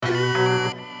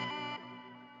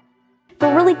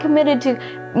really committed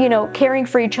to, caring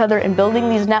for each other and building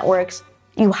these networks,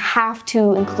 you have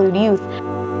to include youth.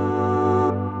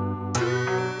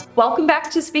 Welcome back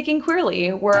to Speaking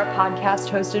Queerly. We're a podcast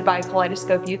hosted by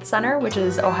Kaleidoscope Youth Center, which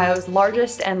is Ohio's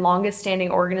largest and longest standing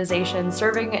organization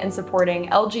serving and supporting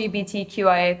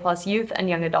LGBTQIA+ youth and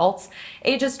young adults,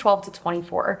 ages 12 to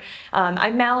 24.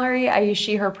 I'm Mallory, I use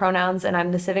she, her pronouns, and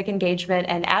I'm the Civic Engagement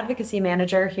and Advocacy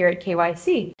Manager here at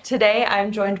KYC. Today,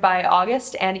 I'm joined by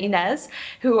August and Inez,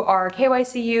 who are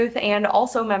KYC youth and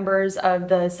also members of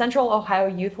the Central Ohio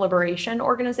Youth Liberation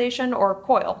Organization, or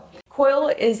COIL. COIL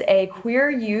is a queer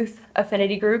youth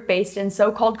affinity group based in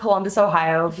so-called Columbus,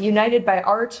 Ohio, united by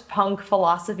art, punk,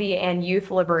 philosophy, and youth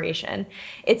liberation.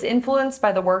 It's influenced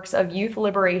by the works of youth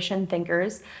liberation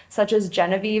thinkers such as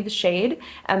Genevieve Shade,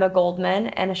 Emma Goldman,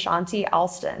 and Ashanti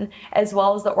Alston, as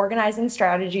well as the organizing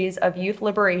strategies of Youth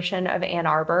Liberation of Ann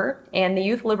Arbor and the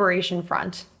Youth Liberation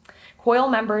Front.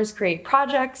 COIL members create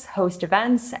projects, host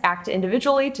events, act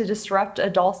individually to disrupt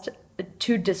adultism,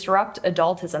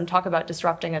 talk about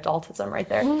disrupting adultism right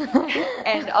there,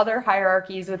 and other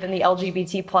hierarchies within the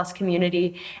LGBT+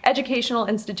 community, educational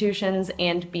institutions,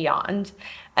 and beyond.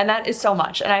 And that is so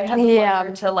much. And I had the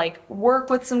pleasure to work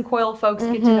with some COIL folks,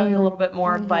 get to know you a little bit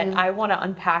more, but I want to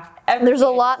unpack everything. There's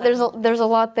a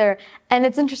lot there. And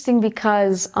it's interesting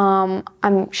because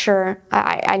I'm sure,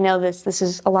 I know this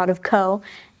is a lot of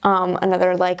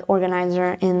another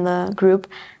organizer in the group.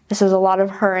 This is a lot of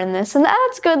her in this, and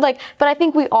that's good. But I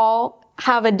think we all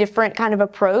have a different kind of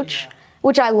approach,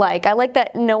 which I like. I like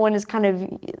that no one is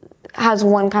has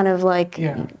one kind of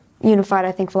unified,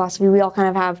 I think, philosophy. We all kind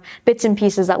of have bits and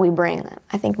pieces that we bring that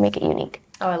I think make it unique.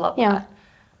 Oh, I love that.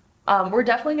 We're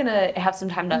definitely going to have some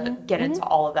time to get into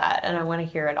all of that, and I want to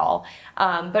hear it all.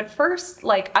 But first,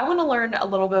 I want to learn a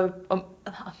little bit.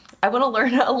 I want to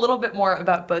learn a little bit more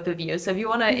about both of you. So if you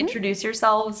want to introduce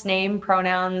yourselves, name,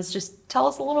 pronouns, just tell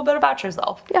us a little bit about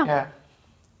yourself. Yeah.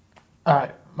 All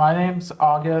right. My name's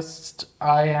August.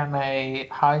 I'm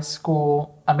 18. I'm a high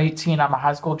school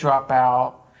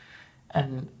dropout,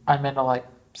 and I'm into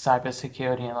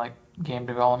cybersecurity and game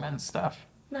development and stuff.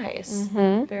 Nice.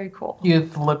 Very cool.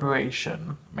 Youth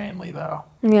liberation, mainly, though.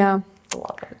 Yeah. I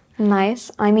love it.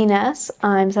 Nice. I'm Inez.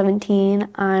 I'm 17.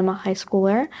 I'm a high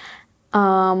schooler.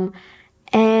 And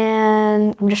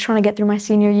I'm just trying to get through my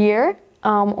senior year,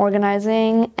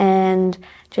 organizing, and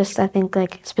just, I think,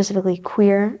 specifically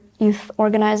queer youth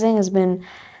organizing has been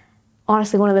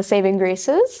honestly one of the saving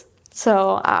graces.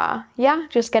 So,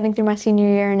 just getting through my senior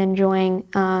year and enjoying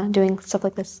doing stuff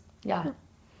like this. Yeah.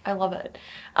 I love it.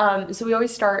 So we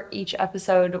always start each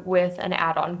episode with an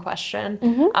add-on question.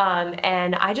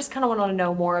 And I just kind of want to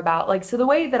know more about, so the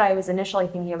way that I was initially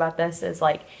thinking about this is,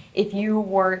 if you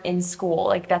weren't in school,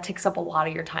 that takes up a lot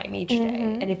of your time each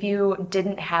day. And if you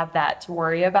didn't have that to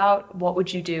worry about, what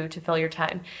would you do to fill your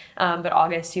time? But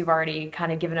August, you've already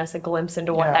kind of given us a glimpse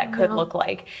into what that could look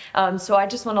like. So I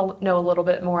just want to know a little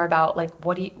bit more about,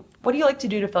 what do you like to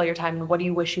do to fill your time, and what do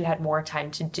you wish you had more time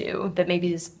to do that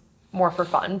maybe is more for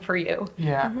fun for you?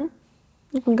 Yeah.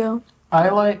 You can go. I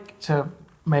like to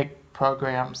make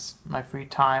programs in my free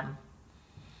time,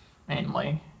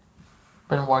 mainly.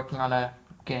 Been working on a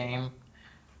game.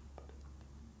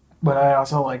 But I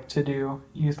also like to do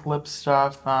youth lib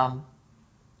stuff.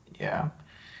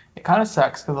 It kind of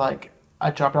sucks because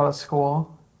I dropped out of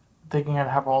school thinking I'd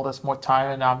have all this more time,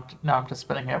 and now I'm just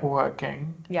spending it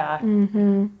working. Yeah.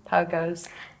 How it goes.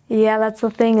 Yeah, that's the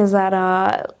thing is that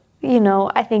I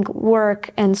think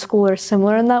work and school are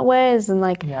similar in that way, is in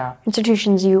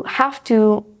institutions you have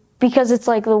to, because it's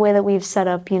the way that we've set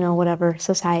up, whatever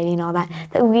society and all that,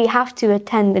 that we have to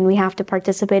attend and we have to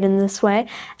participate in this way.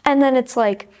 And then it's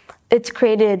it's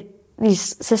created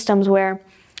these systems where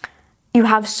you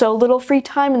have so little free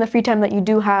time, and the free time that you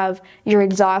do have, you're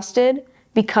exhausted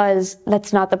because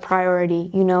that's not the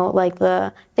priority,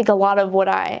 I think a lot of what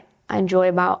I enjoy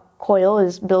about COIL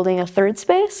is building a third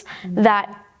space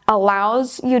that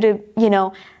allows you to,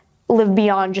 live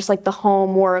beyond just the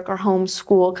home work or home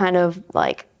school kind of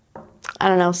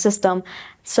system.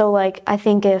 So I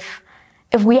think if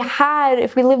we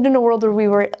lived in a world where we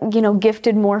were,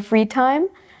 gifted more free time,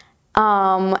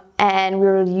 and we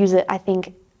were to use it, I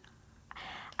think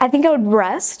I would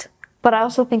rest, but I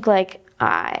also think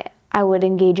I would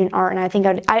engage in art, and I think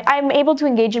I'm able to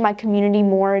engage in my community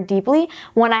more deeply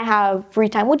when I have free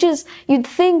time, which is, you'd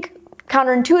think,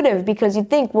 counterintuitive, because you'd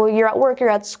think, well, you're at work, you're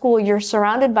at school, you're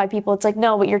surrounded by people. It's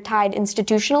no, but you're tied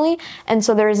institutionally, and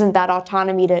so there isn't that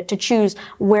autonomy to choose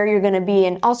where you're going to be,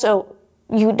 and also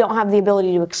you don't have the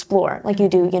ability to explore like you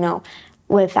do,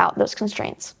 without those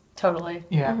constraints. Totally.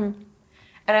 Yeah.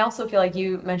 And I also feel like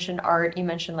you mentioned art, you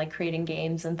mentioned like creating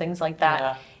games and things like that.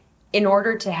 Yeah. In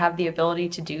order to have the ability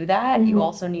to do that, you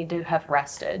also need to have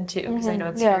rested too. Because I know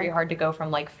it's very hard to go from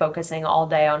like focusing all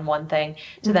day on one thing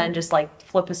to then just like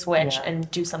flip a switch and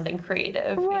do something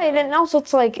creative. Right, and also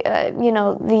it's like,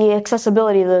 the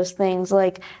accessibility of those things.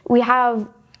 Like we have,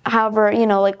 however,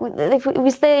 like if we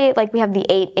say like we have the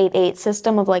 8-8-8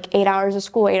 system of like 8 hours of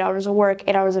school, 8 hours of work,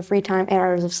 8 hours of free time, 8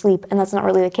 hours of sleep, and that's not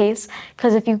really the case.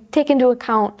 Because if you take into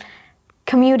account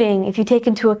commuting, if you take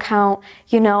into account,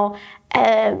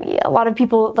 a lot of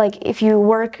people, like if you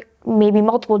work maybe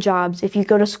multiple jobs, if you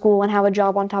go to school and have a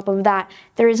job on top of that,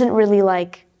 there isn't really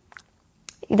like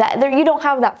that. There, you don't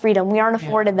have that freedom. We aren't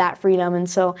afforded that freedom. And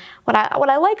so what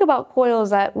I like about COIL is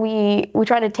that we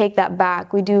try to take that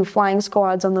back. We do flying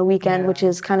squads on the weekend, which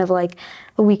is kind of like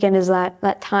the weekend is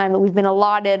that time that we've been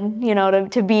allotted,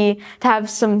 to have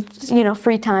some,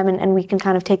 free time, and we can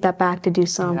kind of take that back to do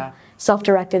some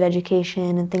self-directed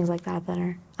education and things like that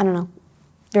are, I don't know,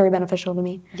 very beneficial to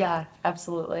me. Yeah,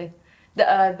 absolutely.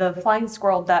 The flying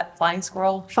squads.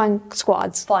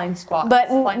 But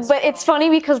it's funny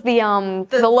because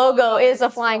the logo is a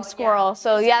flying squirrel.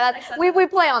 Yeah. So we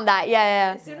play on that.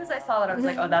 Yeah. As soon as I saw that, I was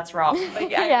like, oh, that's wrong.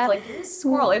 But I was like, this is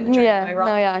squirrel imagery. Am I wrong?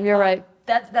 No, yeah, you're right.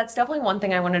 That's definitely one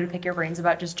thing I wanted to pick your brains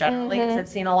about just generally, because I've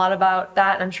seen a lot about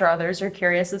that, and I'm sure others are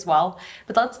curious as well.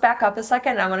 But let's back up a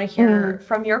second. I want to hear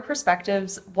from your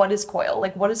perspectives, what is COIL?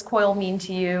 Like, what does COIL mean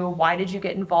to you? Why did you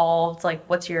get involved? Like,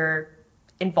 what's your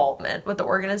involvement with the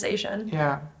organization?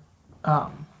 Yeah. I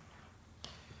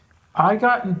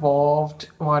got involved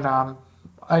when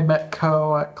I met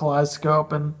Co at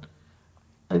Kaleidoscope, and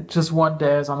just one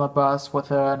day I was on the bus with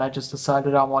her, and I just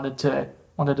decided I wanted to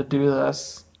do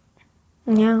this.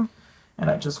 Yeah.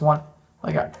 And I just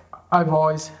I've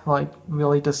always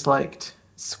really disliked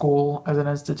school as an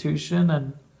institution,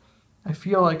 and I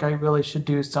feel like I really should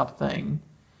do something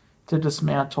to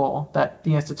dismantle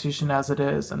the institution as it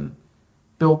is and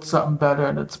build something better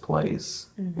in its place.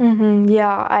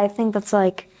 Yeah, I think that's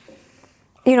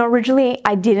originally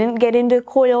I didn't get into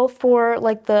COIL for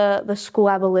the school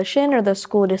abolition or the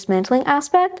school dismantling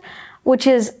aspect, which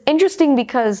is interesting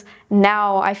because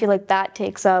now I feel like that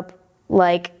takes up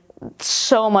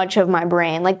so much of my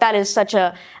brain. That is such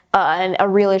a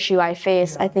real issue I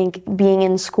face, I think, being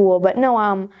in school. But no,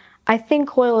 I think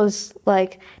COIL is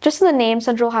just the name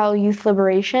Central Ohio Youth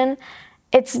Liberation.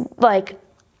 It's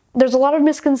there's a lot of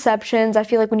misconceptions. I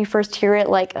feel like when you first hear it,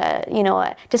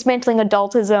 dismantling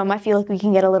adultism, I feel like we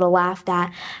can get a little laughed at.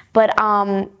 But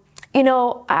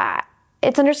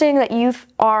it's understanding that youth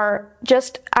are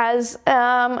just as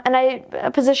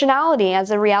a positionality,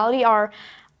 as a reality, are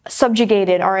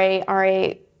subjugated, are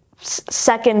a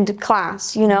second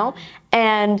class,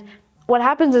 and what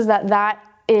happens is that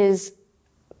is,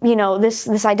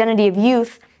 this identity of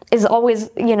youth is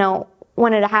always,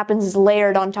 when it happens, is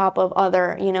layered on top of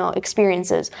other,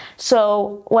 experiences.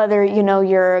 So whether,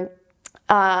 you're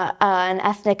an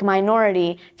ethnic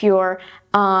minority, if you're,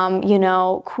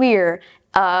 queer,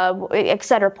 et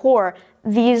cetera, poor,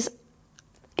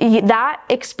 that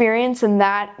experience and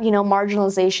that,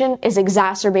 marginalization is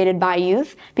exacerbated by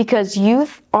youth, because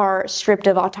youth are stripped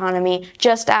of autonomy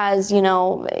just as,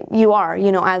 you are,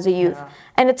 as a youth. Yeah.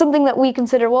 And it's something that we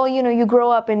consider, well, you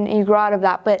grow up and you grow out of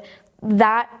that, but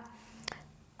that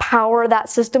power, that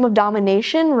system of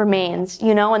domination remains,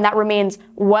 and that remains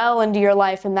well into your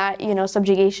life, and that,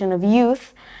 subjugation of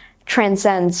youth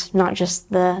transcends not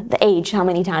just the age, how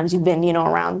many times you've been,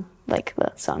 around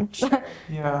the sun.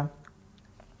 Yeah.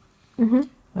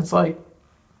 It's sorry,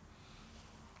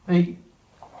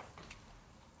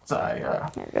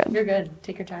 you're good.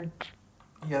 Take your time.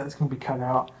 Yeah, this can be cut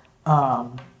out.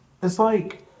 It's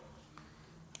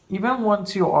even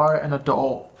once you are an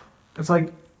adult, it's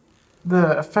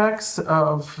the effects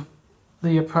of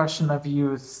the oppression of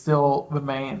youth still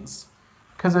remains,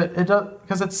 because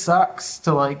it sucks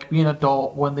to be an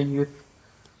adult when the youth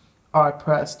are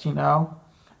oppressed,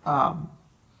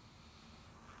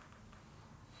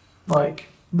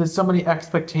 there's so many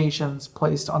expectations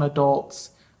placed on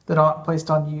adults that aren't placed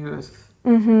on youth,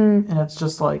 and it's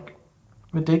just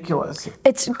ridiculous.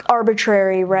 It's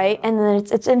arbitrary, right? And then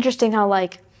it's interesting how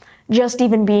just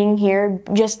even being here,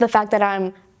 just the fact that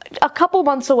I'm a couple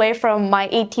months away from my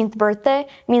 18th birthday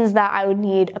means that I would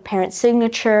need a parent's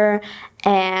signature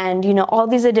and all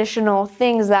these additional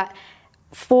things that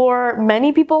for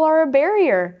many people are a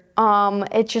barrier.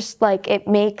 It's just it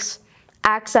makes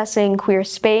accessing queer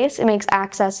space, it makes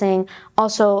accessing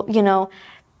also,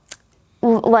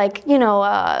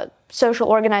 social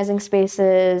organizing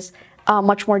spaces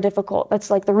much more difficult. That's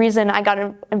the reason I got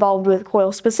involved with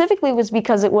COIL specifically, was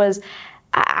because it was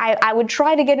I would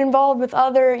try to get involved with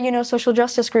other, social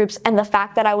justice groups, and the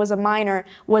fact that I was a minor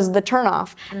was the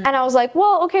turnoff. And I was like,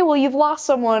 well, okay, well, you've lost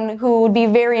someone who would be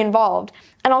very involved.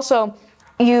 And also,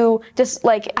 you just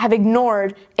have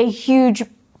ignored a huge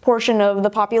portion of the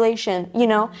population,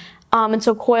 and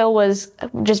so COIL was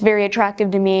just very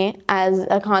attractive to me as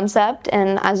a concept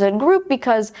and as a group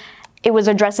because it was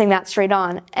addressing that straight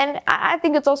on. And I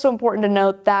think it's also important to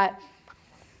note that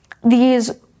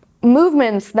these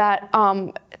movements that,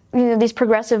 these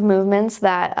progressive movements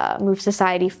that move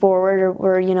society forward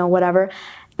or whatever,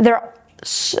 they're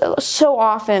so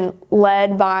often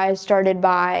started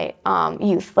by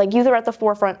youth. Youth are at the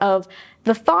forefront of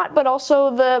the thought, but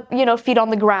also the, feet on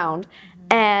the ground.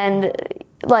 And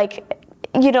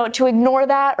to ignore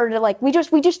that or to we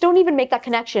just don't even make that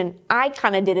connection. I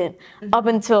kind of didn't up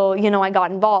until, I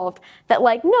got involved. That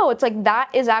no, it's that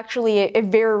is actually a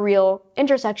very real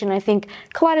intersection. I think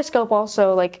Kaleidoscope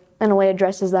also in a way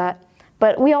addresses that.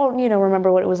 But we all,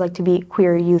 remember what it was like to be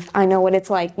queer youth. I know what it's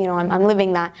like, I'm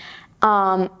living that.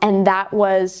 And that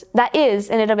is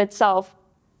in and of itself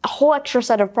a whole extra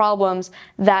set of problems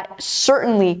that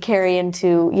certainly carry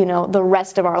into, the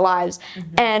rest of our lives.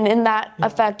 And in that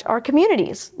affect our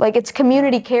communities. It's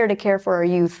community care to care for our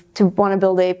youth, to want to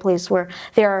build a place where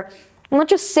they are not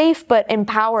just safe, but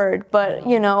empowered, but,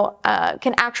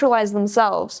 can actualize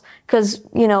themselves. Because,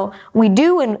 we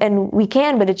do and we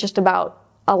can, but it's just about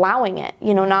allowing it,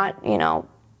 not,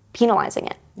 penalizing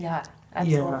it. Yeah,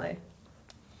 absolutely. Yeah.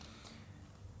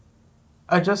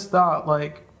 I just thought,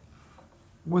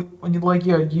 when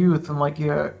you're youth and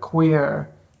you're queer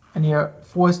and you're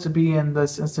forced to be in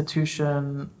this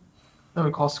institution that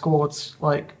we call school, it's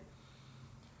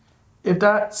if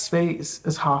that space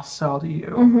is hostile to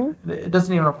you, it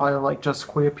doesn't even apply to just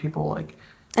queer people,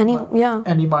 any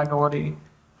minority.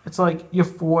 It's you're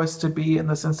forced to be in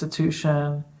this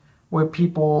institution where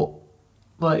people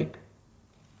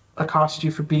accost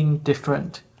you for being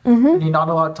different. And you're not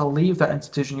allowed to leave that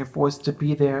institution. You're forced to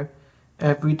be there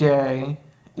every day.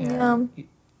 And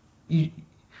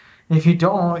if you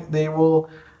don't, they will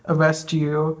arrest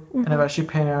you and arrest your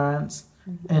parents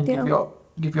and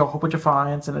give you a whole bunch of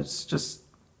fines, and it's just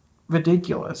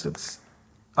ridiculous. It's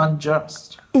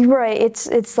unjust. Right. It's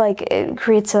it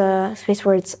creates a space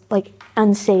where it's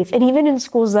unsafe. And even in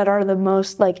schools that are the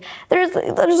most there's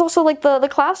also the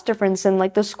class difference in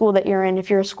the school that you're in, if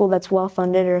you're a school that's well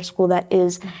funded or a school that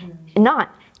is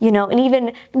not. And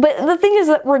even, but the thing is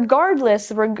that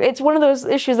regardless, it's one of those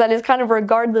issues that is kind of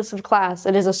regardless of class,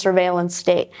 it is a surveillance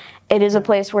state. It is a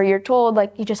place where you're told,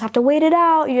 you just have to wait it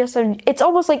out. It's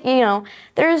almost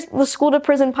there's the school to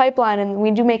prison pipeline, and we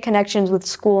do make connections with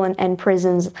school and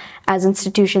prisons as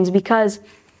institutions because,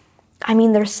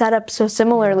 they're set up so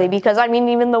similarly because,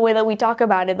 even the way that we talk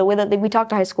about it, the way that we talk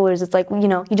to high schoolers, it's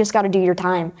you just got to do your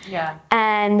time. Yeah.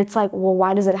 And it's well,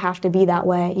 why does it have to be that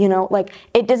way?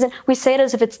 It doesn't, we say it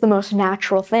as if it's the most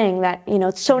natural thing that,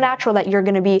 it's so natural that you're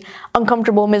going to be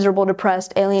uncomfortable, miserable,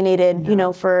 depressed, alienated,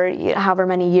 for however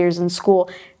many years in school.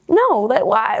 No,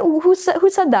 why? Who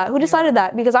said that? Who decided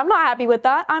that? Because I'm not happy with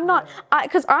that. I'm not,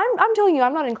 because I'm telling you,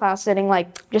 I'm not in class sitting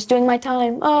just doing my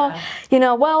time.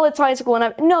 Well, it's high school,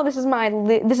 and this is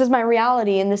my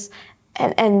reality,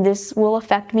 and this will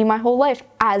affect me my whole life,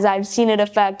 as I've seen it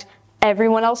affect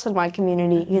everyone else in my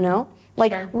community.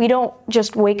 Sure. We don't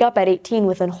just wake up at 18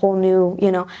 with a whole new,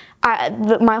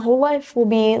 my whole life will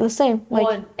be the same.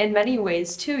 Well, in many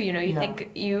ways too, you think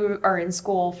you are in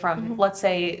school from, let's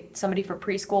say, somebody for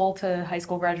preschool to high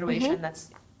school graduation,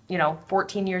 that's,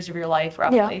 14 years of your life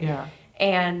roughly. Yeah.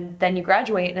 And then you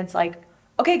graduate and it's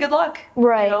okay, good luck.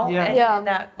 Right. And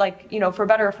that for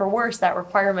better or for worse, that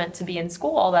requirement to be in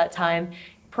school all that time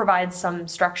provides some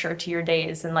structure to your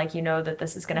days and that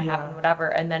this is going to happen, whatever.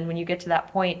 And then when you get to that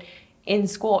point, in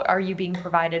school, are you being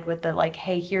provided with the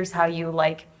hey, here's how you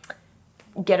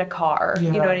get a car,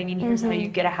 you know what I mean? Here's how you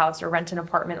get a house or rent an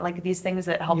apartment, these things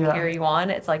that help carry you on.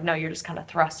 It's no, you're just kind of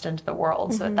thrust into the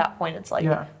world. So at that point, it's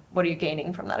what are you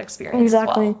gaining from that experience?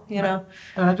 Exactly. As well,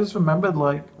 And I just remembered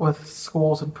with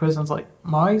schools and prisons,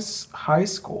 my high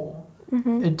school,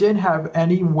 it didn't have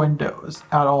any windows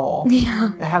at all.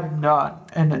 Yeah. It had none,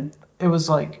 and it was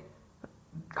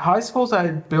high schools that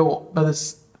had built by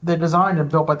they're designed and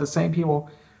built by the same people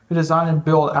who design and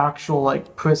build actual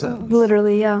prisons.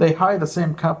 Literally, yeah. They hire the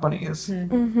same companies.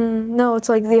 No, it's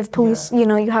they have police. You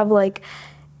have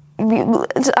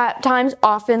at times,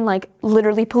 often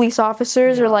literally police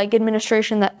officers or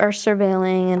administration that are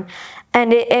surveilling,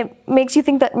 and it makes you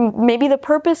think that maybe the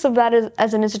purpose of that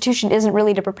as an institution isn't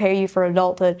really to prepare you for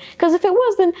adulthood. Because if it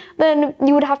was, then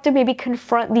you would have to maybe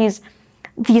confront these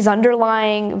these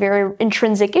underlying very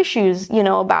intrinsic issues,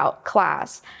 about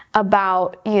class,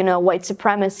 about, white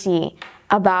supremacy,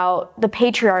 about the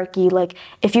patriarchy. Like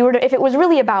if it was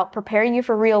really about preparing you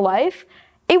for real life,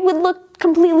 it would look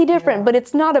completely different, but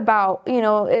it's not about,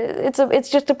 it's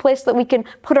just a place that we can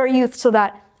put our youth so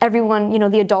that everyone,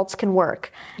 the adults can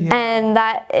work. Yeah. And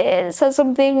that it says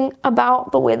something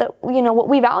about the way that, what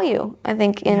we value, I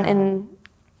think, in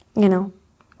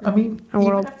I mean,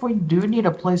 even if we do need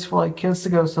a place for like kids to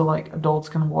go so like adults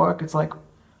can work, it's like,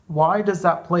 why does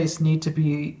that place need to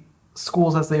be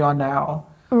schools as they are now?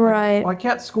 Right. Why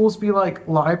can't schools be like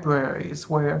libraries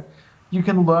where you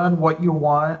can learn what you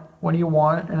want, when you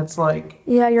want, and it's like...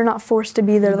 Yeah, you're not forced to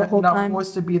be there the whole time. You're not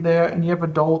forced to be there, and you have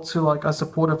adults who like are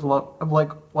supportive of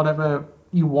like whatever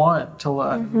you want to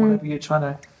learn, whatever you're trying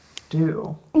to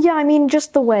do. Yeah, I mean,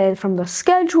 just the way from the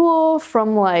schedule,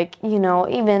 from like,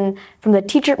 even from the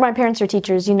teacher, my parents are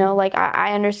teachers, like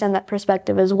I understand that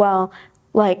perspective as well.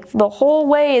 Like the whole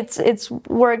way it's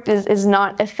worked is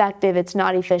not effective, it's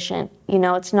not efficient,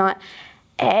 it's not,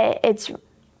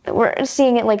 we're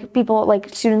seeing it like people, like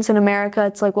students in America,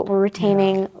 it's like what we're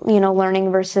retaining,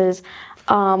 learning versus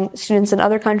students in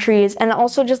other countries. And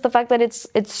also just the fact that it's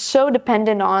so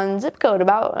dependent on zip code,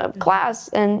 about class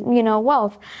and,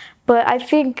 wealth. But I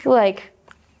think like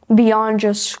beyond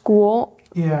just school,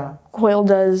 COIL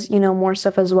does, more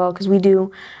stuff as well, because we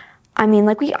do, I mean,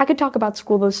 like I could talk about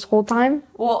school this whole time.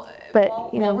 Well,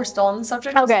 we're still on the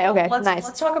subject. Okay, so nice.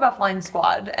 Let's talk about Flying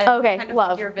Squad. And kind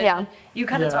of your vision. Yeah. You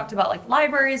kind of talked about like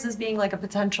libraries as being like a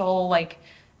potential like,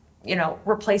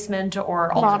 replacement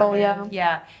or model.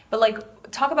 Yeah. But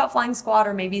like, talk about Flying Squad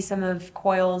or maybe some of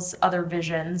COIL's other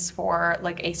visions for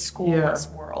like a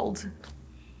schoolless world.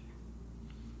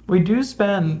 We do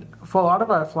spend, for a lot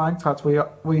of our flying squads, we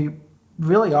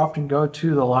really often go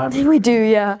to the library. We do,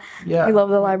 yeah. Yeah. We love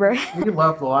the library. We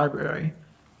love the library.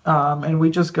 And we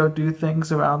just go do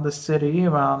things around the city,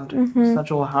 around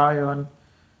Central Ohio, and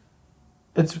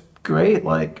it's great.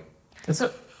 Like, it's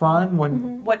fun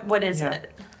when... What is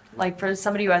it? Like, for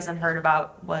somebody who hasn't heard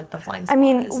about what the Flying Squad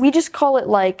is. We just call it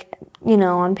like,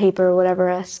 on paper or whatever,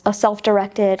 a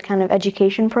self-directed kind of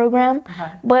education program.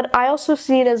 Okay. But I also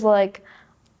see it as like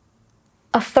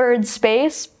a third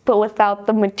space, but without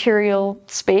the material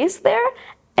space there.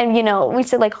 And, we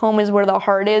said like home is where the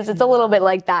heart is. It's a little bit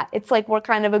like that. It's like we're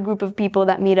kind of a group of people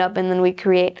that meet up and then we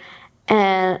create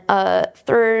a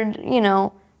third,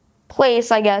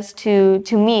 place, I guess, to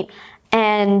meet.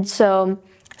 And so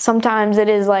sometimes it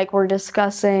is like we're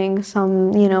discussing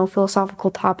some, philosophical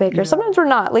topic, or sometimes we're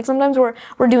not. Like sometimes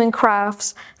we're doing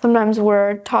crafts. Sometimes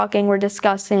we're talking, we're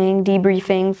discussing,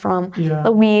 debriefing from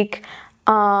the week.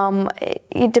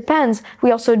 It depends.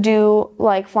 We also do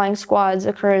like Flying Squads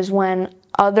occurs when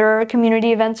other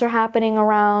community events are happening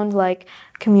around, like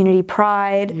Community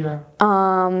Pride.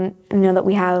 That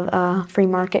we have Free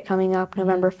Market coming up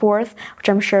November 4th, which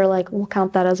I'm sure like we'll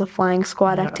count that as a Flying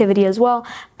Squad activity as well.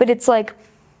 But it's like,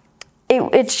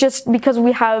 it's just because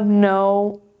we have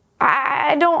no,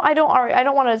 I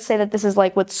don't want to say that this is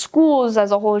like what schools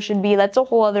as a whole should be. That's a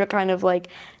whole other kind of like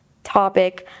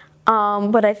topic.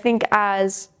 But I think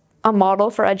as a model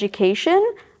for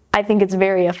education, I think it's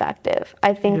very effective.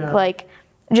 I think like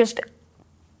just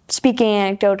speaking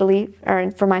anecdotally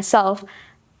or for myself,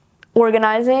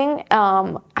 organizing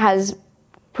has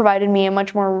provided me a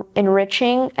much more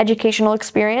enriching educational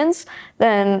experience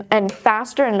and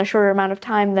faster in a shorter amount of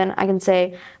time than I can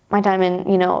say my time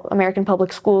in, American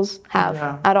public schools have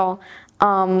at all.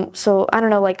 So I don't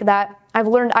know, like that.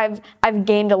 I've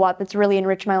gained a lot that's really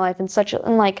enriched my life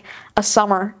in like a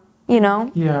summer,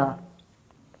 Yeah.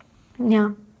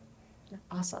 Yeah.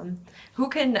 Awesome. Who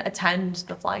can attend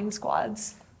the Flying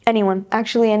Squads? Anyone,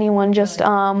 actually anyone. Just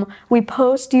we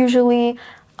post usually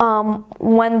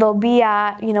when they'll be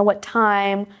at, what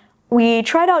time. We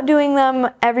tried out doing them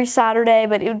every Saturday,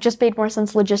 but it just made more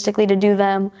sense logistically to do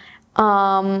them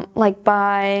like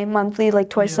bi-monthly, like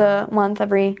twice a month,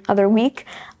 every other week.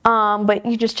 But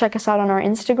you just check us out on our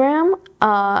Instagram,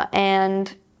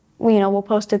 and we'll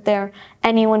post it there.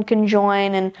 Anyone can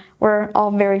join, and we're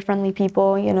all very friendly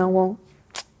people.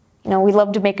 We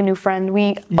love to make a new friend.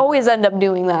 We always end up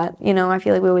doing that. I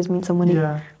feel like we always meet someone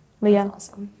new. But yeah. That's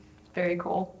awesome. Very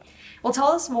cool. Well, tell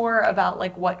us more about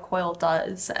like what COIL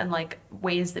does and like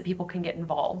ways that people can get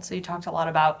involved. So you talked a lot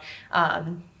about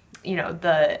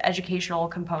the educational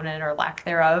component or lack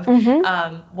thereof.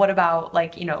 What about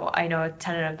like, I know a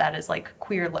tenet of that is like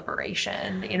queer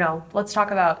liberation. Let's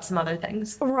talk about some other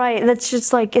things. Right. That's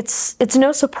just like, it's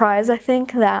no surprise, I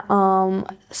think, that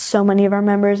so many of our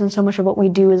members and so much of what we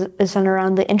do is centered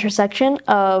around the intersection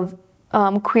of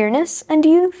queerness and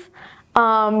youth.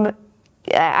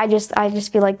 I just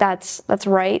feel like that's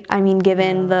right. I mean,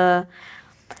 given the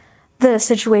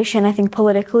situation, I think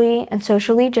politically and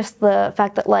socially, just the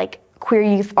fact that like queer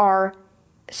youth are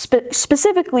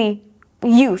specifically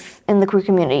youth in the queer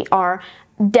community are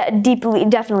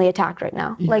definitely attacked right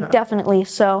now. Like definitely.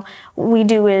 So we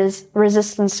do is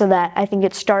resistance to that. I think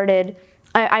it started.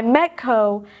 I met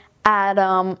Co at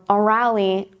a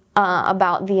rally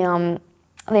about the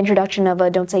introduction of a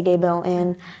Don't Say Gay bill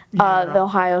in the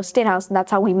Ohio State House, and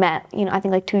that's how we met. I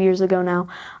think like 2 years ago now.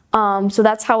 So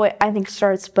that's how it I think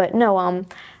starts. But no,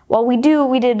 well we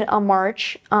did a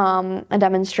march, a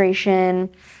demonstration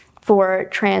for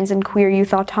trans and queer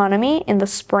youth autonomy in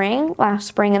the last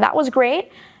spring, and that was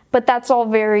great. But that's all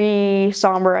very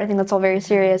somber. I think that's all very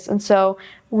serious. And so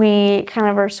we kind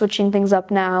of are switching things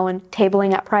up now and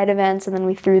tabling at Pride events, and then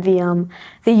we threw the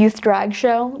youth drag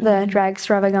show, the drag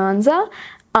extravaganza,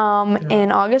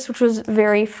 in August, which was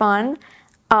very fun.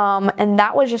 And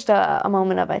that was just a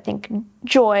moment of, I think,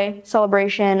 joy,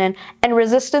 celebration, and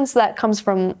resistance that comes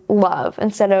from love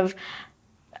instead of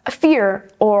fear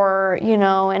or,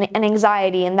 an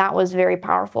anxiety. And that was very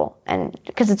powerful, and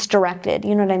because it's directed,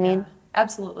 you know what I mean?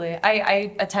 Absolutely.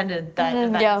 I attended that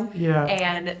event. Yeah.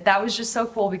 And that was just so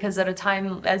cool because at a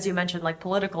time, as you mentioned, like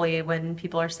politically, when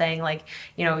people are saying like,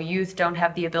 youth don't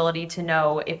have the ability to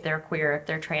know if they're queer, if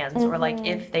they're trans, or like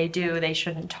if they do, they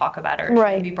shouldn't talk about it or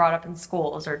shouldn't be brought up in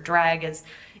schools, or drag is,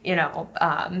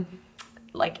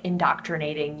 like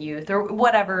indoctrinating youth or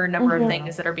whatever number of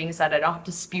things that are being said. I don't have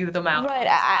to spew them out. Right.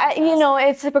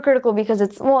 It's hypocritical because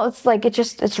it's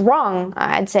wrong.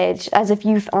 I'd say it's as if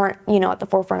youth aren't, at the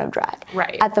forefront of drag.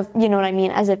 Right. You know what I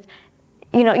mean? As if,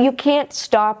 you can't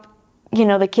stop,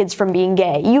 the kids from being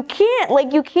gay. You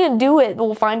can't do it.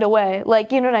 We'll find a way.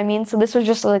 Like, you know what I mean? So this was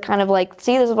just like kind of like,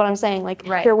 see, this is what I'm saying. Like,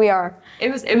 here we are. It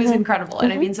was incredible.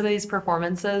 And I mean, some of these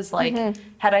performances, like,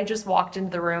 had I just walked into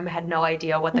the room, had no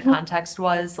idea what the context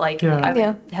was, like, I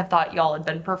would have thought y'all had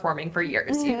been performing for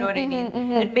years. You know what I mean?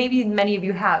 And maybe many of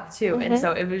you have too. And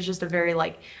so it was just a very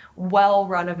like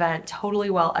well-run event, totally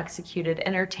well executed,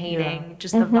 entertaining.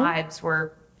 Just the vibes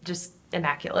were just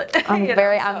immaculate. I'm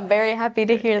very happy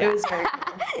to hear that. It was very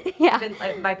cool.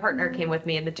 Even, my partner came with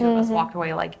me, and the two of us walked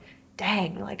away like,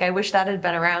 dang, like I wish that had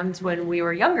been around when we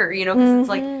were younger, because it's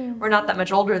like we're not that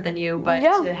much older than you, but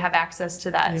to have access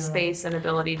to that space and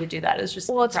ability to do that is just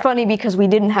it's funny because we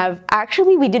didn't have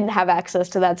access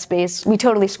to that space. We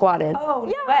totally squatted. Oh,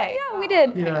 no way. Yeah, we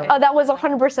did. That was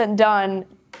 100% done,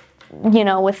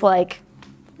 with like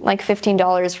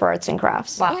 $15 for arts and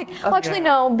crafts. Wow.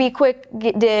 No, Be Quick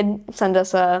did send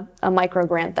us a micro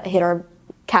grant that hit our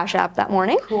Cash App that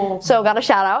morning. Cool. So got a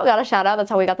shout out. That's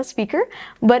how we got the speaker.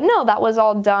 But no, that was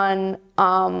all done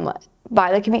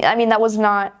by the community. I mean, that was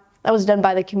done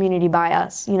by the community, by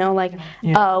us.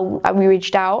 We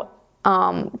reached out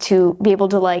to be able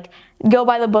to like go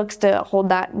by the books to hold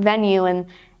that venue, and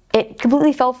it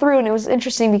completely fell through. And it was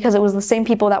interesting because it was the same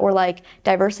people that were like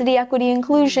diversity, equity,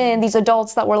 inclusion, these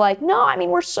adults that were like, no, I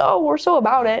mean, we're so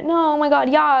about it. No, oh my God,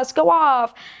 yes, go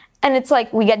off. And it's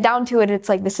like, we get down to it, it's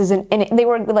like, this isn't, and they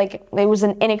were like, it was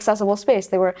an inaccessible space.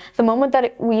 They were, the moment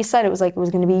that we said it was like, it was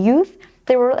gonna be youth,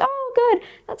 they were like, oh, good,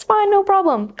 that's fine, no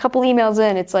problem. Couple emails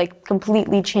in, it's like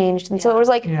completely changed. And so it was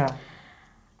like,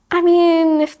 I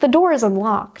mean, if the door is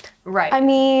unlocked, right? I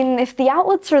mean, if the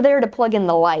outlets are there to plug in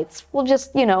the lights, we'll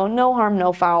just, no harm,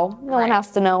 no foul. No one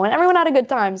has to know, and everyone had a good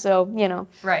time, so,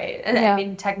 Right, and I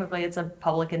mean, technically it's a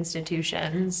public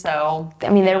institution, so. I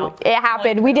mean, it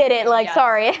happened, we did it,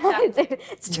 sorry.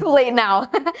 It's too late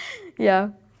now.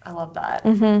 Yeah. I love that.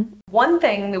 One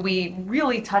thing that we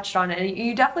really touched on, and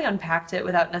you definitely unpacked it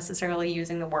without necessarily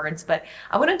using the words, but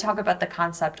I want to talk about the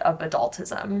concept of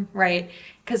adultism, right?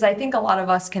 Because I think a lot of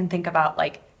us can think about,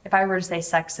 like, if I were to say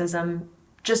sexism,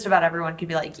 just about everyone could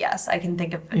be like, yes, I can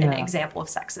think of an example of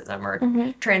sexism or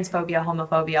transphobia,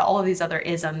 homophobia, all of these other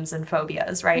isms and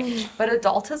phobias, right? But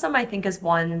adultism, I think, is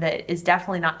one that is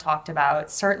definitely not talked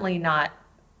about, certainly not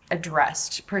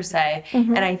addressed per se.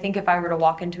 And I think if I were to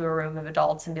walk into a room of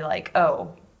adults and be like,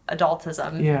 oh,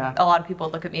 adultism, a lot of people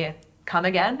would look at me, come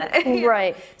again?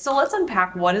 Right. So let's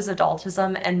unpack what is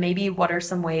adultism and maybe what are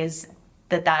some ways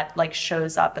that like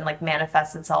shows up and like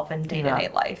manifests itself in day-to-day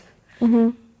life.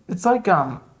 It's like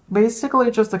basically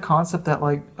just the concept that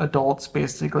like adults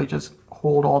basically just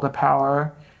hold all the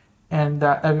power and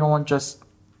that everyone just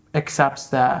accepts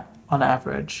that on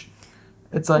average.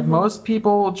 It's like most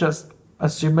people just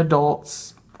assume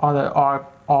adults are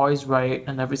always right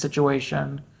in every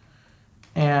situation,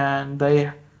 and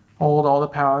they hold all the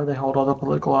power, they hold all the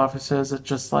political offices. It's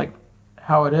just like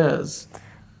how it is.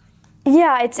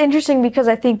 Yeah, it's interesting because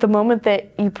I think the moment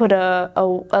that you put a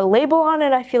label on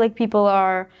it, I feel like people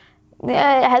are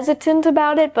hesitant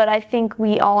about it, but I think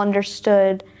we all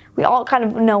kind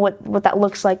of know what that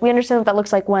looks like. We understand what that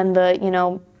looks like when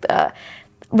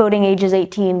voting age is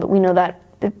 18, but we know that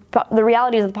the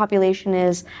reality of the population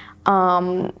is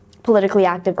politically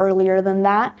active earlier than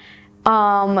that.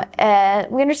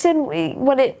 We understand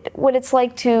what it's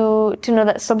like to know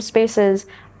that some spaces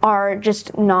are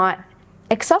just not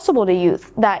accessible to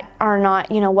youth, that are not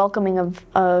welcoming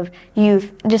of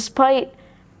youth, despite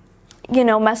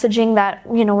messaging that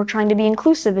we're trying to be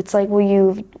inclusive. It's like, well,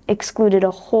 you've excluded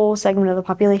a whole segment of the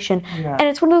population. Yeah. And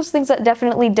it's one of those things that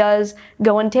definitely does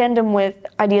go in tandem with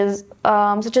ideas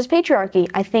such as patriarchy.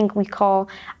 I think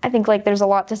like there's a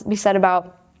lot to be said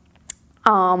about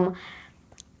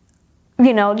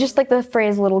just like the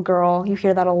phrase little girl. You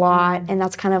hear that a lot, and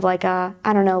that's kind of like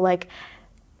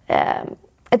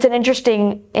it's an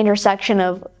interesting intersection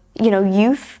of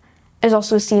youth is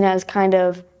also seen as kind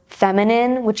of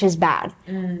feminine, which is bad.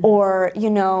 Or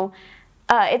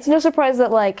it's no surprise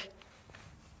that I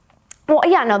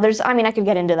could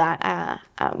get into that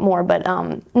more, but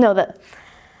that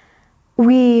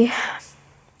we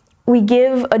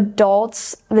give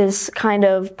adults this kind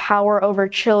of power over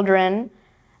children,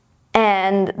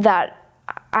 and that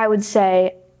I would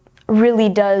say really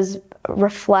does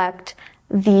reflect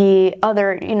the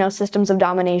other systems of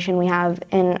domination we have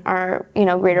in our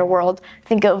greater world.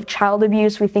 Think of child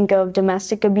abuse, we think of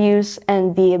domestic abuse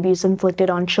and the abuse inflicted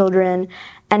on children,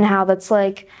 and how that's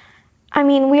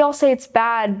we all say it's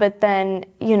bad, but then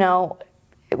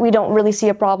we don't really see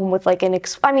a problem with we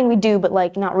do, but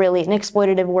not really, an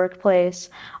exploitative workplace,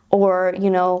 or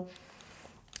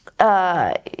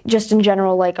just in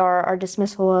general, our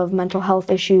dismissal of mental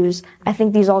health issues. I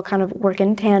think these all kind of work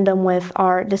in tandem with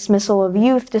our dismissal of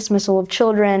youth, dismissal of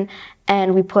children,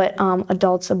 and we put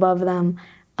adults above them.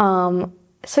 I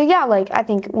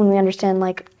think when we understand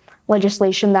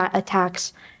legislation that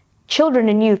attacks children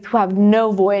and youth who have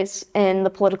no voice in the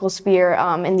political sphere,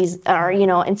 in these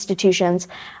institutions,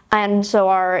 and so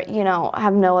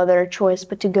have no other choice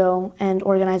but to go and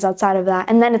organize outside of that.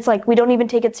 And then it's we don't even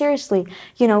take it seriously.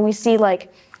 We see youth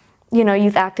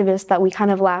activists that we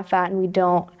kind of laugh at and we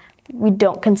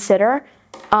don't consider.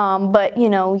 But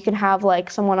we can have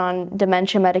someone on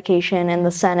dementia medication in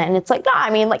the Senate, and it's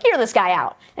hear this guy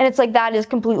out. And it's that is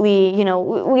completely,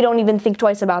 we don't even think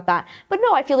twice about that. But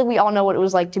no, I feel like we all know what it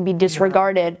was like to be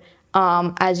disregarded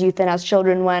as youth and as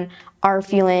children, when our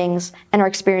feelings and our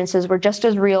experiences were just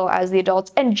as real as the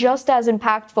adults and just as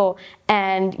impactful.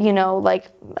 And I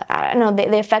don't know,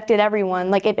 they affected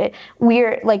everyone.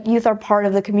 We're youth are part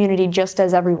of the community just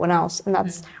as everyone else, and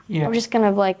that's we're just kind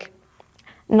of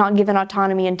not given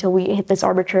autonomy until we hit this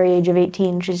arbitrary age of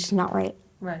 18, which is just not right.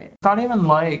 Right. It's not even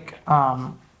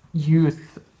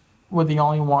youth were the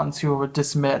only ones who were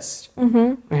dismissed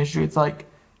in history. It's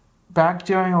back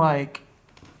during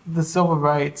the civil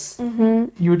rights,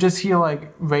 you would just hear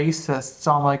racists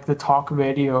on the talk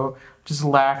radio just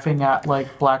laughing at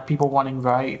black people wanting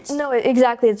rights. No,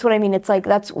 exactly. It's what I mean. It's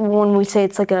that's when we say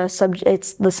it's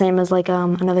it's the same as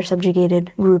another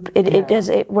subjugated group.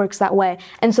 It works that way.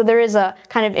 And so there is a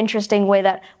kind of interesting way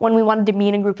that when we want to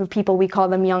demean a group of people, we call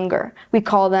them younger. We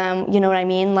call them, you know what I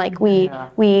mean?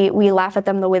 We laugh at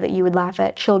them the way that you would laugh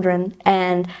at children.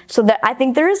 And so that I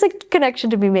think there is a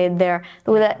connection to be made there.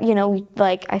 The way that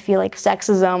I feel like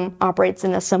sexism operates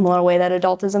in a similar way that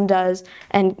adultism does,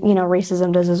 and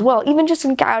racism does as well. Even just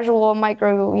in casual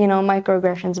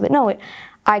microaggressions. But no,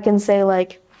 I can say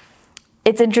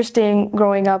it's interesting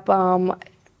growing up,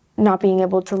 not being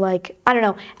able to I don't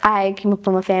know, I came up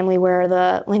from a family where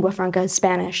the lingua franca is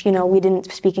Spanish. We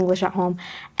didn't speak English at home,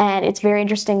 and it's very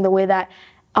interesting the way that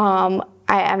I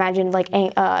imagine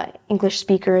English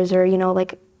speakers or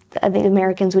the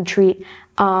Americans would treat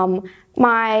my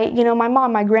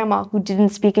mom, my grandma, who didn't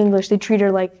speak English. They treat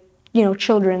her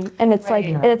children, and it's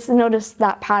it's noticed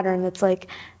that pattern. It's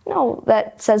no,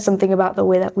 that says something about the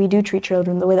way that we do treat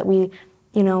children, the way that we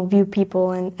view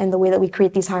people, and the way that we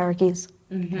create these hierarchies.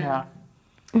 Yeah,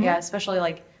 especially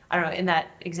I don't know, in that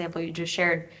example you just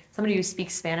shared, somebody who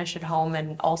speaks Spanish at home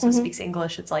and also speaks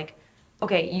English, it's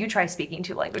okay, you try speaking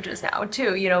 2 languages now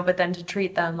too, but then to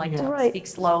treat them to speak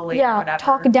slowly or whatever.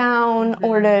 Talk down,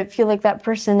 or to feel like that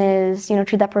person is,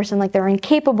 treat that person like they're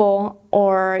incapable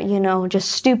or,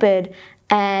 just stupid,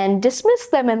 and dismiss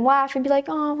them and laugh and be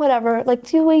oh, whatever,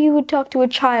 the way you would talk to a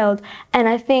child. And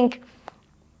I think,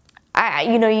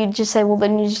 you just say, well,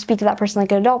 then you just speak to that person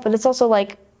like an adult, but it's also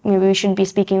maybe we shouldn't be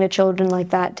speaking to children like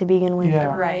that to begin with.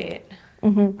 Yeah. Right.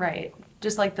 Right.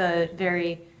 Just the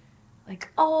very Like,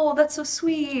 oh, that's so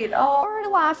sweet. Oh, or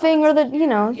laughing, or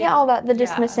all that, the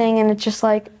dismissing, and it's just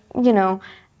like,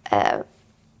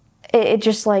 it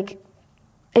just like,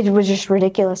 it was just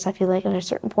ridiculous. I feel like at a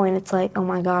certain point, it's like, oh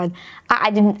my God,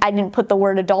 I didn't put the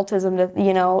word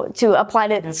adultism to apply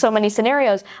to so many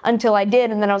scenarios until I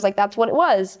did, and then I was like, that's what it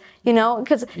was,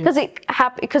 because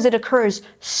it occurs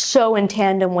so in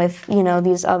tandem with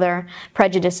these other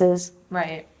prejudices.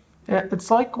 Right. Yeah, it's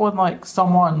like when like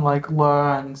someone like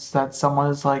learns that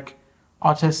someone is like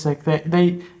autistic,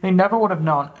 they never would have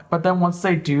known, but then once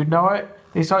they do know it,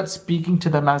 they start speaking to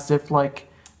them as if like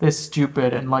they're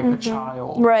stupid and like a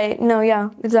child. Right. No.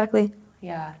 Yeah. Exactly.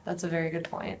 Yeah, that's a very good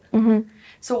point. Mm-hmm.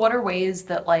 So what are ways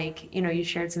that like, you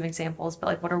shared some examples, but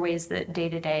like what are ways that day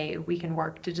to day we can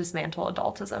work to dismantle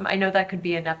adultism? I know that could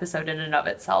be an episode in and of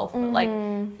itself, but like,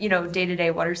 day to day,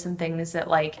 what are some things that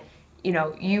like,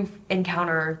 you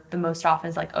encounter the most often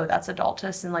is like, oh, that's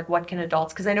adultist, and like what can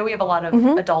adults, because I know we have a lot of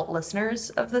adult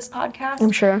listeners of this podcast.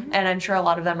 I'm sure. And I'm sure a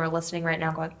lot of them are listening right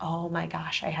now going, oh my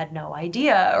gosh, I had no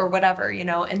idea, or whatever,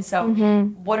 and so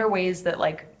what are ways that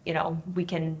like, we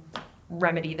can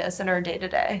remedy this in our day to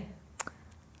day?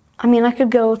 I mean, I could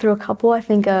go through a couple. I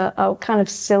think a kind of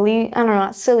silly, I don't know,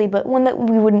 not silly, but one that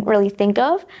we wouldn't really think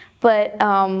of, but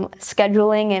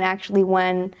scheduling and actually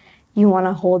when you want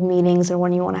to hold meetings or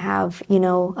when you want to have,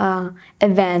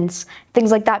 events,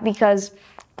 things like that, because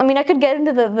I mean, I could get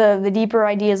into the deeper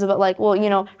ideas about like, well,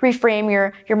 reframe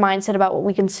your mindset about what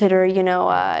we consider,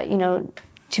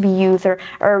 to be youth, or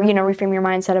reframe your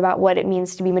mindset about what it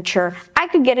means to be mature. I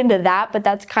could get into that, but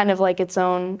that's kind of like its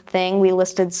own thing. We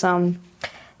listed some,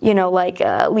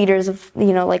 leaders of,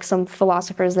 like some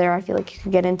philosophers there. I feel like you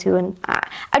could get into, and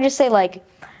I just say like,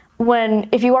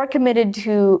 if you are committed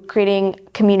to creating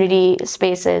community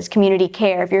spaces, community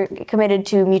care, if you're committed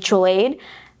to mutual aid,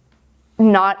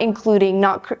 not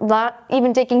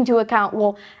even taking into account,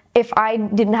 well, if I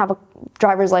didn't have a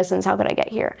driver's license, how could I get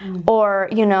here? Or,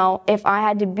 if I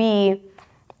had to be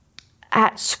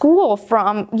at school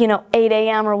from 8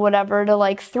 a.m. or whatever to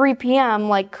like 3 p.m.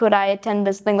 like, could I attend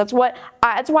this thing? That's why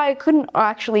I couldn't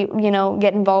actually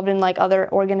get involved in like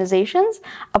other organizations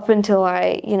up until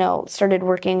I started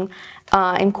working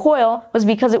in COIL, was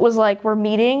because it was like we're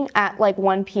meeting at like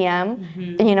 1 p.m.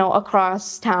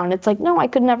 Across town. It's like, no, I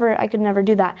could never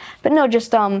do that. But no,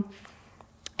 just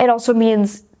it also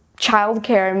means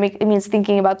childcare. It means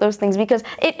thinking about those things, because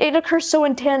it occurs so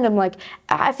in tandem. Like,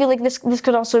 I feel like this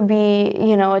could also be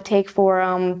a take for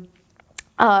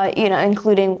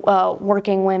including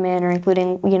working women, or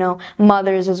including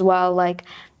mothers as well, like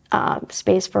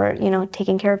space for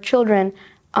taking care of children.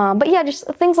 But yeah, just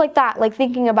things like that, like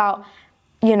thinking about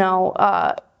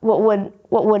what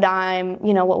would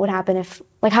happen if,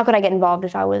 like, how could I get involved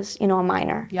if I was, a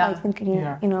minor? Yeah. Like thinking,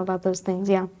 about those things.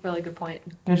 Yeah. Really good point.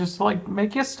 Yeah, just like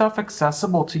make your stuff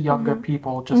accessible to younger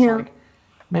people. Just like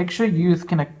make sure youth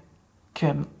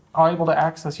are able to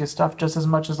access your stuff just as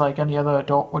much as like any other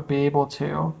adult would be able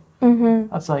to.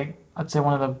 That's like, I'd say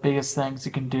one of the biggest things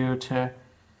you can do to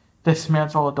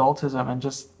dismantle adultism, and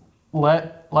just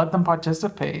let them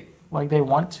participate like they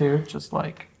want to, just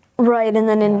like. Right, and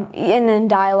then in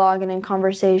dialogue and in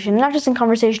conversation, not just in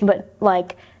conversation, but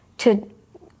like to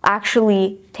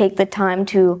actually take the time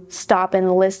to stop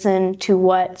and listen to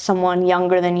what someone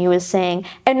younger than you is saying,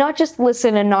 and not just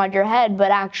listen and nod your head,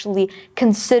 but actually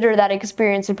consider that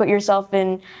experience and put yourself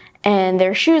in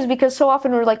their shoes, because so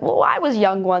often we're like, well, I was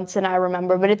young once and I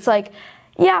remember, but it's like,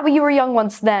 yeah, but you were young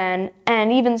once then,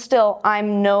 and even still,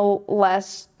 I'm no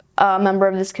less a member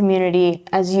of this community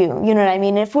as you. You know what I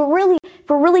mean? If we're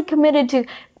really committed to,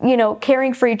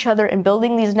 caring for each other and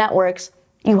building these networks,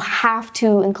 you have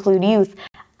to include youth.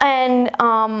 And,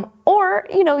 or,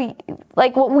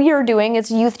 like what we are doing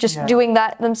is youth just doing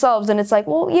that themselves. And it's like,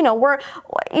 well,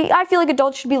 I feel like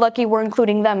adults should be lucky we're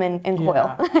including them in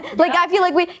COIL. Like, I feel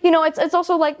like it's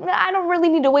also like, I don't really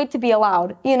need to wait to be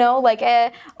allowed,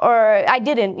 or I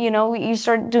didn't, you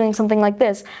start doing something like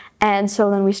this. And so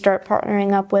then we start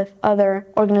partnering up with other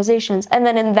organizations. And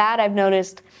then in that, I've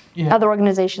noticed other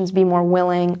organizations be more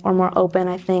willing or more open,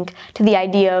 I think, to the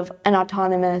idea of an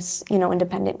autonomous,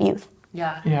 independent youth.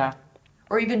 Yeah. Yeah.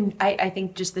 Or even, I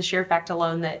think just the sheer fact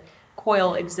alone that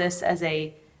COIL exists as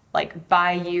a, like,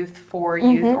 by youth, for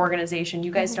youth organization.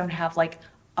 You guys don't have, like,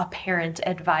 a parent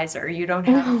advisor. You don't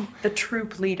have the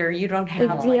troop leader. You don't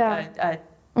have, like, a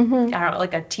I don't know,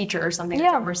 like a teacher or something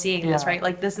that's overseeing this, right?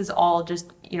 Like, this is all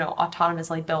just,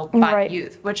 autonomously built by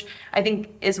youth, which I think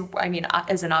is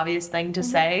an obvious thing to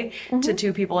say to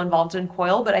two people involved in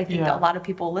COIL, but I think a lot of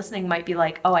people listening might be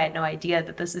like, oh, I had no idea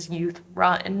that this is youth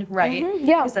run, right?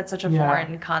 Yeah. Because that's such a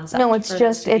foreign concept. No, it's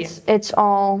just, it's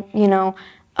all,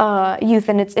 youth,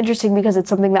 and it's interesting because it's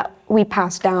something that we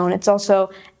pass down. It's also,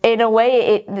 in a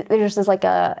way, there's this like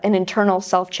an internal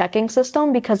self-checking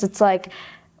system, because it's like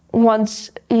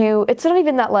it's not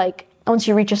even that like once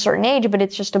you reach a certain age, but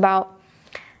it's just about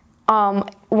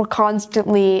we're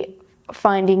constantly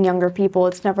finding younger people.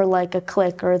 It's never like a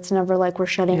clique, or it's never like we're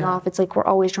shutting off. It's like we're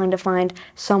always trying to find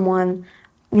someone,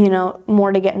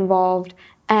 more to get involved.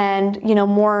 And,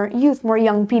 more youth, more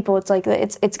young people. It's like,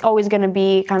 it's always going to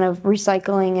be kind of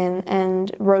recycling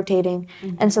and rotating.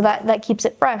 Mm-hmm. And so that keeps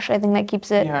it fresh. I think that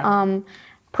keeps it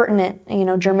pertinent,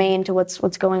 germane to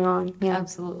what's going on. Yeah.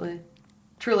 Absolutely.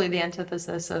 Truly the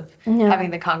antithesis of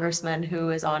having the congressman who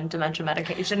is on dementia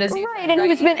medication is right, and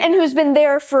who's been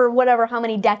there for how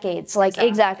many decades. Like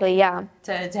exactly yeah.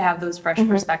 To have those fresh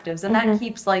perspectives, and that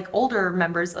keeps like older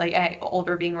members, like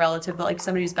older being relative, but like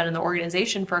somebody who's been in the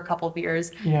organization for a couple of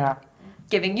years. Yeah.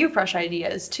 Giving you fresh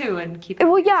ideas too, and keeping.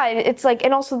 Well, yeah, it's like,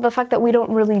 and also the fact that we don't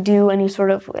really do any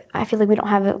sort of. I feel like we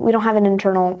don't have an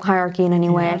internal hierarchy in any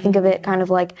way. I think of it kind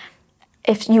of like,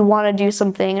 if you want to do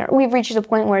something, or we've reached a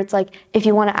point where it's like, if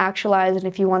you want to actualize and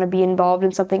if you want to be involved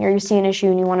in something, or you see an issue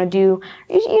and you want to do,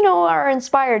 are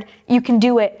inspired, you can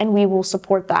do it, and we will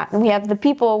support that. And we have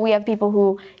people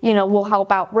who, will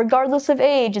help out regardless of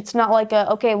age. It's not like the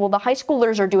high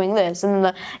schoolers are doing this,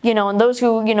 and and those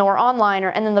who, are online,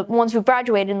 and then the ones who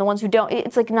graduated and the ones who don't.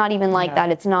 It's like not even like that.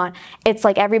 It's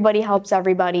like everybody helps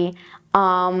everybody.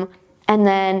 And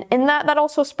then, that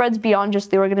also spreads beyond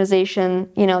just the organization,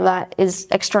 that is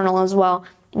external as well.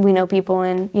 We know people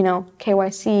in,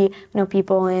 KYC, we know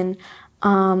people in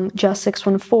Just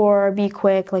 614, Be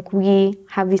Quick. Like, we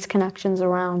have these connections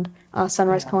around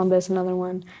Sunrise Columbus, another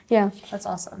one. Yeah. That's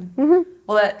awesome. Mm-hmm.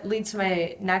 Well, that leads to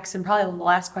my next and probably the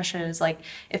last question is, like,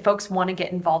 if folks want to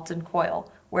get involved in COIL,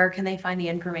 where can they find the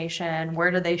information? Where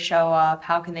do they show up?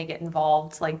 How can they get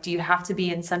involved? Like, do you have to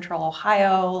be in Central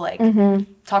Ohio? Like,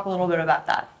 talk a little bit about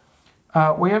that.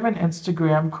 We have an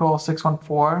Instagram,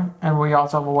 COIL614, and we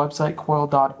also have a website,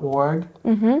 COIL.org.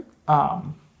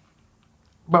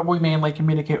 But we mainly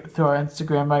communicate through our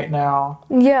Instagram right now.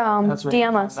 Yeah,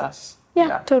 DM us.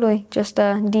 Yeah, totally. Just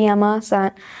DM us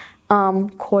at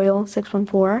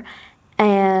COIL614,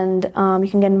 and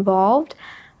you can get involved.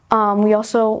 We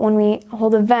also, when we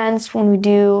hold events, when we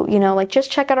do,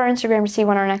 just check out our Instagram to see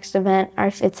when our next event, or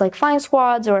if it's like Flying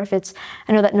Squads, or if it's,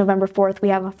 I know that November 4th we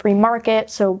have a free market,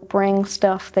 so bring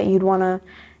stuff that you'd want to,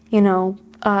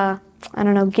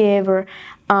 give, or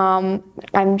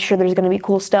I'm sure there's going to be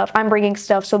cool stuff. I'm bringing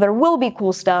stuff, so there will be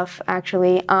cool stuff,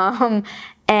 actually. And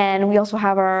we also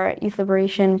have our Youth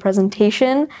Liberation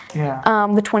presentation,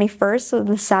 the 21st, so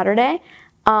this Saturday.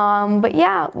 But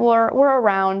yeah, we're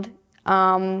around.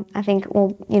 I think,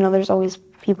 there's always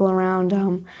people around,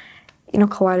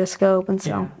 Kaleidoscope, and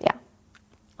so, yeah.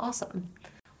 Awesome.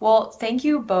 Well, thank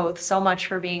you both so much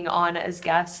for being on as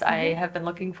guests. I have been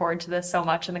looking forward to this so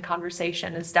much, and the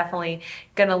conversation is definitely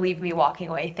going to leave me walking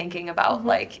away thinking about,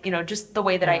 just the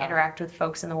way that I interact with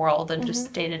folks in the world and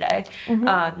just day to day.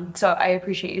 So I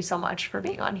appreciate you so much for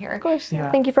being on here. Of course. Yeah.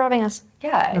 Thank you for having us.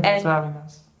 Yeah. Thanks for having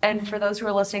us. And for those who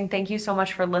are listening, thank you so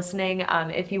much for listening.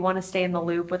 If you want to stay in the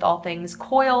loop with all things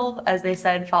COIL, as they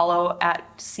said, follow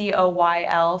at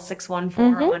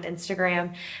COYL614 on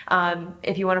Instagram.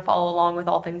 If you want to follow along with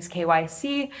all things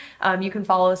KYC, you can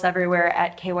follow us everywhere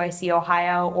at KYC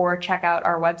Ohio, or check out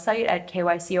our website at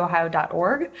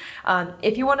kycohio.org.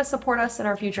 If you want to support us in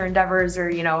our future endeavors, or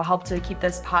help to keep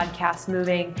this podcast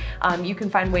moving, you can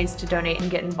find ways to donate and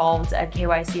get involved at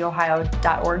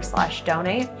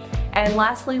kycohio.org/donate. And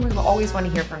lastly, we will always want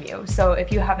to hear from you. So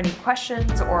if you have any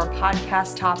questions or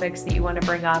podcast topics that you want to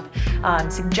bring up,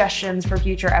 suggestions for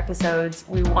future episodes,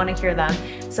 we want to hear them.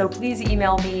 So please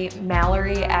email me,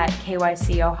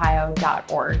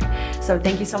 Mallory@kycohio.org. So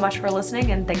thank you so much for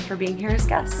listening, and thanks for being here as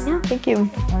guests. Yeah, thank you.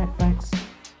 All right, thanks.